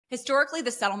Historically,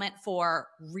 the settlement for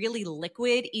really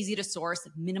liquid, easy to source,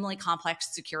 minimally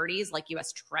complex securities like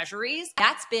US Treasuries,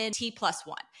 that's been T+1.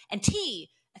 And T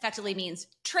effectively means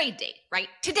trade date, right?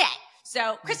 Today.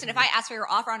 So, Kristen, if I ask for your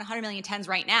offer on 100 million tens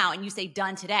right now and you say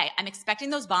done today, I'm expecting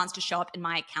those bonds to show up in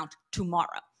my account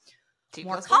tomorrow.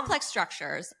 More complex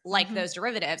structures like those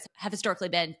derivatives have historically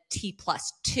been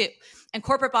T+2, and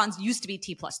corporate bonds used to be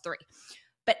T+3.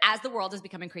 But as the world has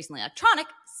become increasingly electronic,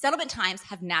 settlement times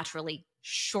have naturally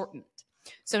shortened.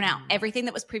 So now everything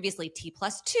that was previously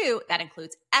T+2, that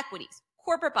includes equities,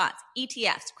 corporate bonds,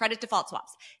 ETFs, credit default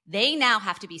swaps, they now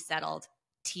have to be settled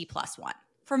T+1.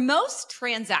 For most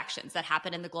transactions that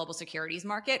happen in the global securities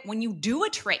market, when you do a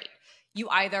trade, you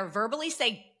either verbally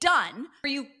say done or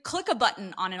you click a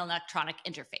button on an electronic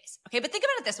interface. Okay, but think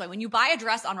about it this way. When you buy a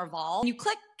dress on Revolve, you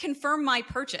click confirm my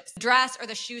purchase. The dress or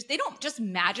the shoes, they don't just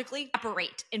magically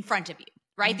operate in front of you,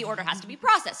 right? The order has to be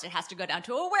processed. It has to go down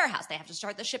to a warehouse. They have to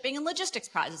start the shipping and logistics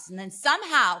process. And then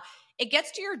somehow it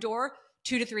gets to your door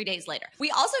 2 to 3 days later. We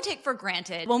also take for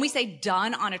granted when we say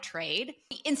done on a trade,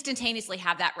 we instantaneously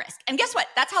have that risk. And guess what?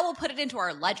 That's how we'll put it into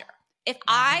our ledger. If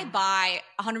I buy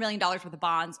 $100 million worth of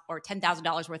bonds or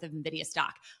 $10,000 worth of NVIDIA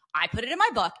stock, I put it in my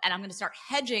book and I'm going to start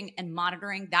hedging and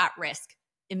monitoring that risk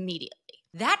immediately.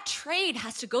 That trade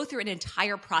has to go through an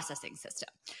entire processing system.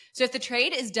 So if the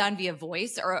trade is done via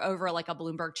voice or over like a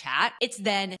Bloomberg chat, it's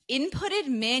then inputted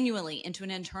manually into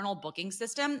an internal booking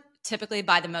system, typically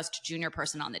by the most junior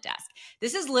person on the desk.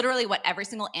 This is literally what every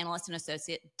single analyst and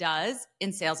associate does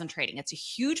in sales and trading. It's a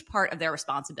huge part of their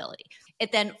responsibility.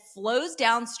 It then flows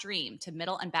downstream to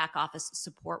middle and back office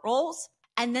support roles.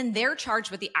 And then they're charged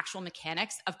with the actual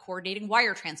mechanics of coordinating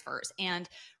wire transfers and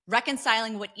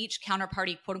reconciling what each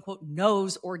counterparty, quote unquote,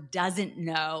 knows or doesn't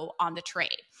know on the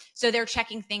trade. So they're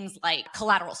checking things like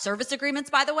collateral service agreements,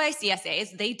 by the way,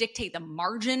 CSAs. They dictate the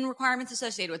margin requirements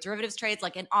associated with derivatives trades,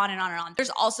 like, and on and on and on. There's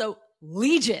also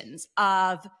legions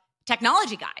of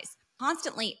technology guys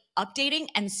constantly updating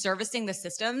and servicing the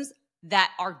systems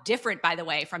that are different, by the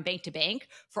way, from bank to bank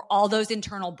for all those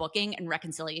internal booking and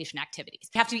reconciliation activities.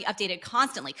 They have to be updated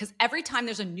constantly because every time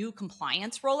there's a new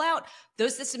compliance rollout,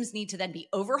 those systems need to then be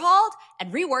overhauled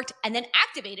and reworked and then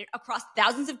activated across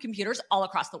thousands of computers all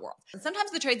across the world. And sometimes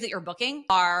the trades that you're booking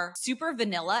are super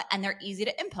vanilla and they're easy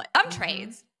to input. Some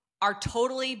trades are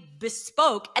totally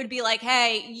bespoke. It would be like,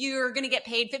 hey, you're going to get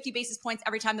paid 50 basis points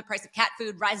every time the price of cat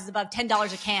food rises above $10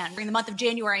 a can during the month of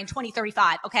January in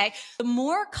 2035, okay? The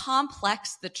more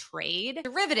complex the trade,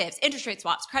 derivatives, interest rate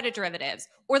swaps, credit derivatives,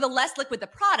 or the less liquid the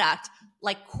product,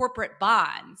 like corporate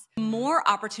bonds, the more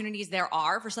opportunities there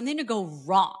are for something to go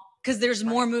wrong. Because there's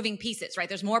more moving pieces, right?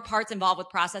 There's more parts involved with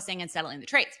processing and settling the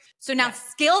trades. So now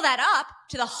scale that up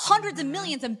to the hundreds of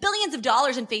millions and billions of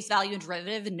dollars in face value and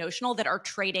derivative and notional that are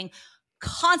trading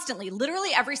constantly,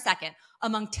 literally every second,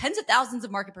 among tens of thousands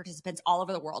of market participants all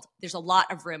over the world. There's a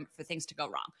lot of room for things to go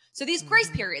wrong. So these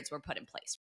grace periods were put in place.